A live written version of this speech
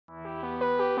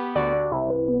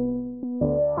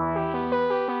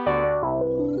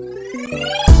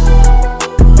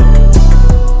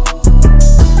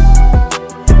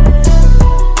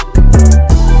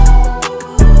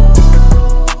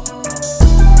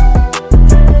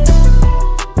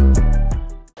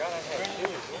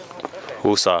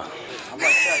Wusa.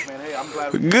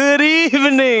 Good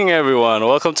evening, everyone.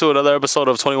 Welcome to another episode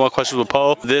of 21 Questions with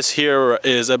Pho. This here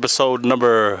is episode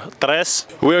number 3.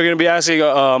 We are going to be asking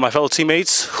my fellow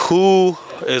teammates who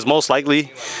is most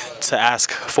likely to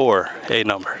ask for a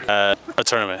number at a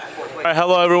tournament. All right,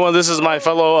 hello everyone. This is my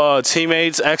fellow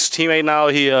teammates, ex-teammate now.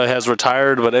 He has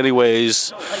retired, but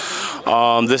anyways,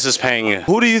 this is Peng.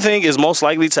 Who do you think is most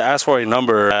likely to ask for a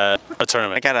number at a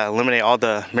tournament? I gotta eliminate all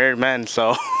the married men,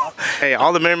 so hey,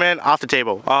 all the married men off the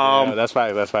table. Yeah, that's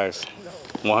facts. That's facts.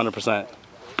 100%.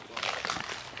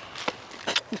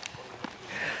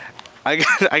 I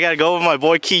gotta go with my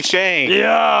boy 𝐐𝐮𝐞𝐬𝐭𝐢𝐨.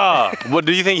 Yeah. What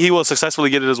do you think he will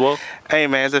successfully get it as well? Hey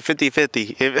man, it's a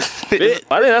 50-50. I think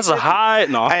that's a high.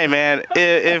 No. Hey man,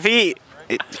 if he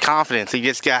confidence, he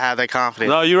just gotta have that confidence.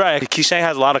 No, you're right. 𝐐𝐮𝐞𝐬𝐭𝐢𝐨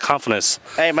has a lot of confidence.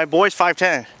 Hey, my boy's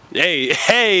 5'10".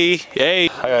 Hey. I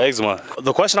got eczema.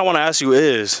 The question I want to ask you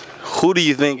is, who do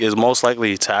you think is most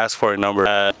likely to ask for a number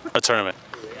at a tournament?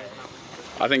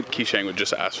 I think 𝐐𝐮𝐞𝐬𝐭𝐢𝐨 would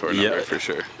just ask for a number for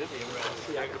sure.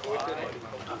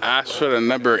 Ask for the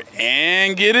number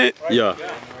and get it? Yeah.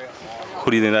 Who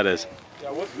do you think that is?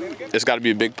 It's got to be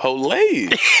a big Pho Lay.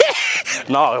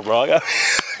 No, bro. Hey,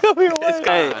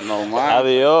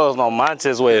 adios, no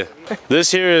manches, way.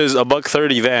 This here is a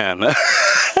 $130 van.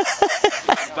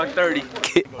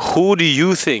 $130. Who do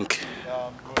you think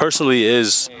personally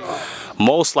is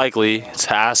most likely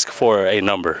to ask for a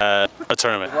number at a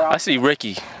tournament? I see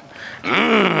Ricky.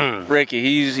 Ricky,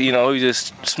 he's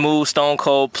just smooth, stone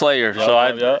cold player. So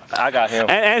I got him.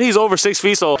 And he's over 6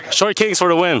 feet, so short kings for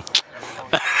the win.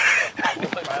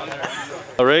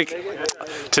 Rick,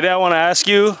 today I want to ask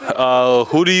you,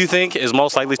 who do you think is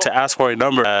most likely to ask for a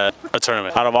number at a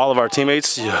tournament? Out of all of our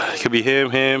teammates, it could be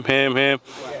him. Cameraman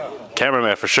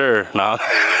for sure. Nah.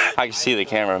 I can see the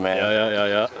cameraman.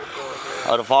 Yeah.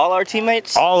 Out of all our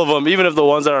teammates? All of them, even if the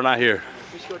ones that are not here.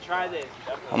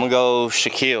 I'm gonna go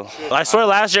Shaquille. I swear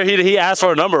last year he asked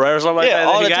for a number, right, or something like that.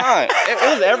 Yeah, all the time. It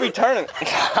was every tournament.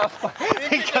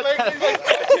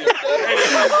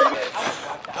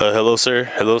 Hello, sir.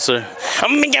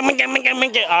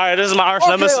 Alright, this is my arch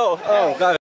nemesis. Oh,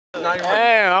 God.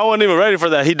 Man, I wasn't even ready for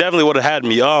that. He definitely would have had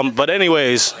me. But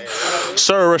anyways,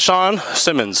 Sir Rashawn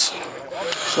Simmons.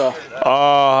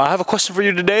 I have a question for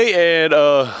you today, and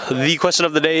the question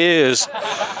of the day is,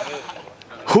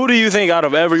 who do you think out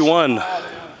of every one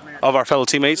of our fellow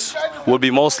teammates would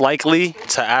be most likely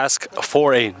to ask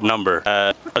for a number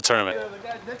at a tournament?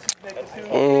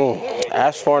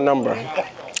 Ask for a number.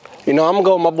 You know, I'm gonna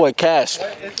go with my boy Cash.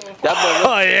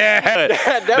 Oh yeah,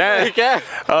 Definitely Cash.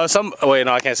 Wait,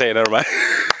 no, I can't say it. Never mind.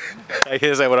 I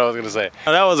can't say what I was gonna say.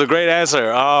 That was a great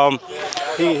answer.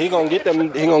 He gonna get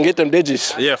them. He gonna get them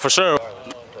digits. Yeah, for sure. All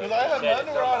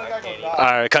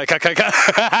right, cut.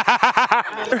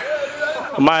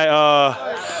 My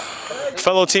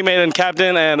fellow teammate and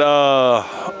captain and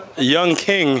young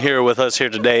king here with us here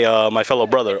today, my fellow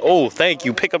brother. Oh, thank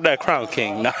you. Pick up that crown,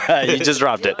 king. Nah, you just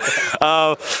dropped it.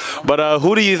 But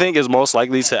who do you think is most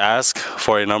likely to ask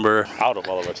for a number out of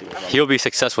all of our teammates? He'll be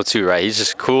successful too, right? He's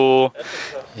just cool,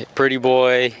 pretty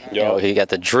boy. You know, he got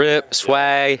the drip,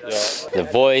 swag, the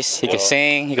voice. He can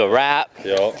sing, he can rap.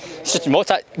 He's just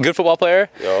a good football player.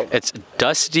 It's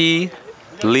Dusty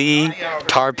Lee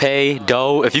Tarpey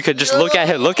Doe. If you could just look at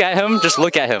him, just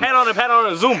look at him. Pat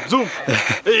on it, zoom.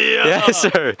 Yeah. Yes,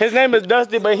 sir. His name is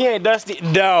Dusty, but he ain't Dusty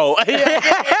Doe. Woo!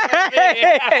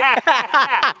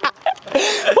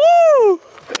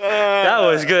 That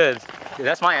was good.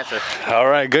 That's my answer. All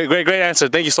right, great answer.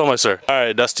 Thank you so much, sir. All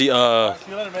right, Dusty.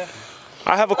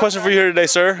 I have a question for you here today,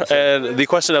 sir. And the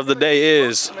question of the day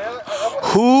is,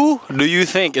 who do you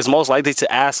think is most likely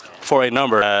to ask for a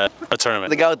number at a tournament?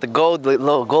 The guy with the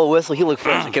little gold whistle, he looked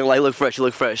fresh. I can't lie, he looked fresh.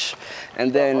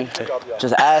 And then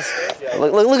just ask,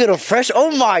 look at him fresh.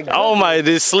 Oh my God. Oh my,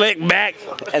 this slick back.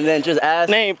 And then just ask.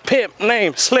 Name,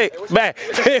 slick back.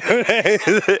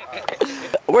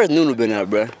 Where's Nunu been at,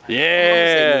 bro?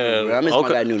 Yeah. I miss my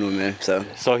guy Nunu, man.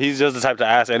 So he's just the type to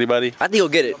ask anybody? I think he'll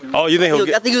get it. Oh, you think he'll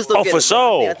get it? I think he'll still get it. Oh, for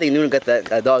sure. I think Nunu got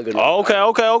that dog in him.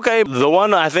 Okay. The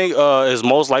one I think is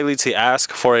most likely to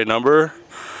ask for a number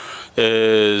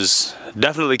is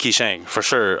definitely 𝐐𝐮𝐞𝐬𝐭𝐢𝐨, for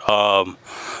sure.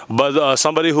 But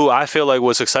somebody who I feel like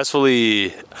would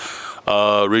successfully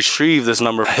retrieve this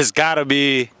number has got to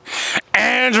be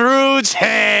Andrew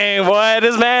Chang. Boy,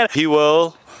 this man, he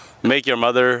will make your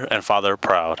mother and father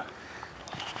proud.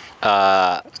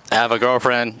 I have a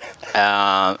girlfriend.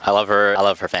 I love her. I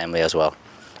love her family as well,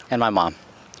 and my mom.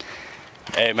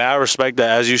 Hey man, I respect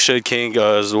that, as you should, King.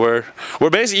 Cause we're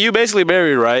basically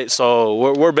married, right?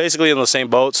 So we're basically in the same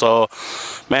boat. So,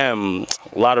 man,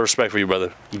 a lot of respect for you,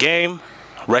 brother. Game,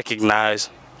 recognize,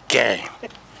 game.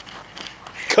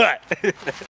 Cut.